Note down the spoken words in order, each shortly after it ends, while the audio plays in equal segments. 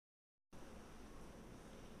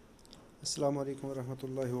Assalamu alaikum wa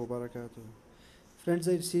rahmatullahi wa barakatuh. Friends,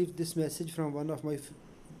 I received this message from one of my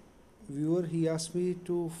viewer. He asked me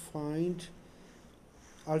to find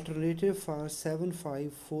alternative for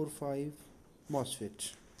 7545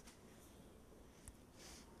 MOSFET.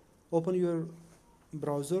 Open your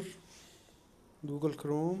browser, Google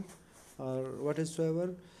Chrome or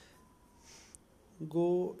whatsoever.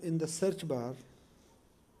 Go in the search bar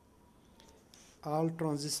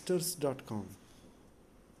alltransistors.com.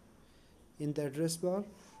 In the address bar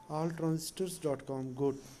alltransistors.com.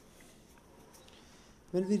 Good.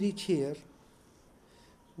 When we reach here,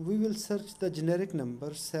 we will search the generic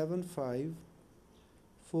number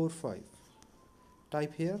 7545.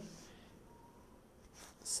 Type here,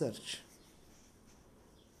 search.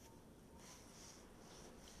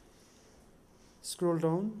 Scroll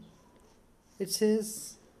down. It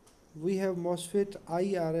says we have MOSFET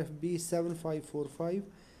IRFB7545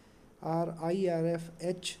 or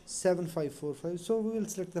IRFH7545. So we will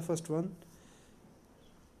select the first one.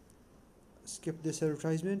 Skip this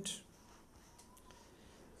advertisement.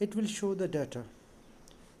 It will show the data.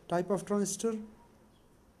 Type of transistor,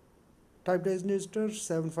 type transistor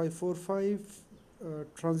 7545,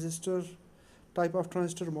 transistor, type of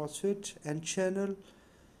transistor MOSFET, and channel,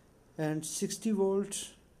 and 60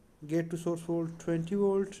 volt, gate to source volt 20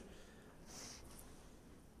 volt,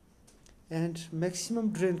 and maximum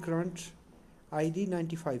drain current ID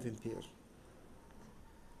 95 ampere.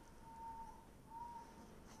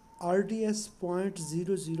 RDS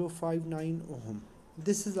 0.0059 ohm.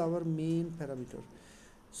 This is our main parameter.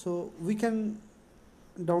 So we can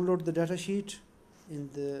download the datasheet in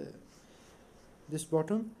this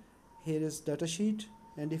bottom. Here is datasheet,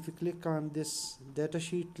 and if you click on this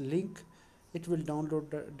datasheet link, it will download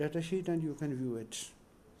the datasheet and you can view it.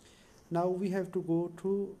 Now we have to go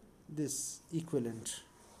to this equivalent.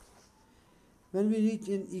 When we reach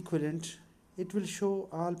in equivalent, it will show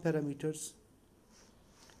all parameters: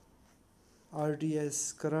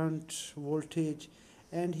 RDS, current, voltage,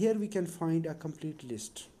 and here we can find a complete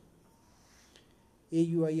list.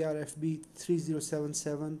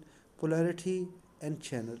 IRFB7545, polarity and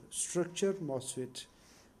channel, structure MOSFET,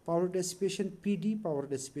 power dissipation PD, power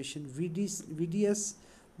dissipation VDS,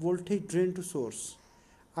 voltage drain to source,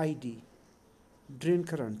 ID, drain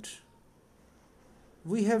current.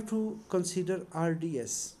 We have to consider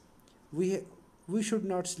RDS. We should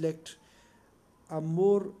not select a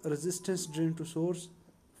more resistance drain to source.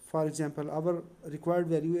 For example, our required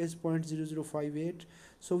value is 0.0058,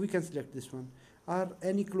 so we can select this one, or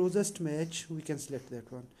any closest match we can select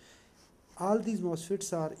that one. All these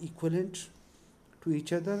MOSFETs are equivalent to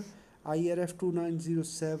each other: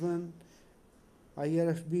 IRF2907,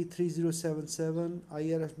 IRFB3077,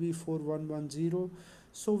 IRFB4110.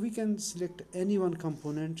 So we can select any one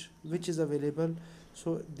component which is available.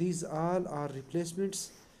 So these all are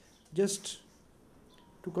replacements, just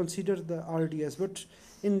to consider the RDS. But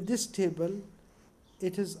in this table,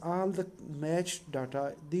 it is all the matched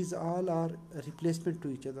data. These all are a replacement to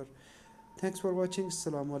each other. Thanks for watching.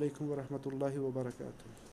 Assalamu alaikum wa rahmatullahi wa barakatuh.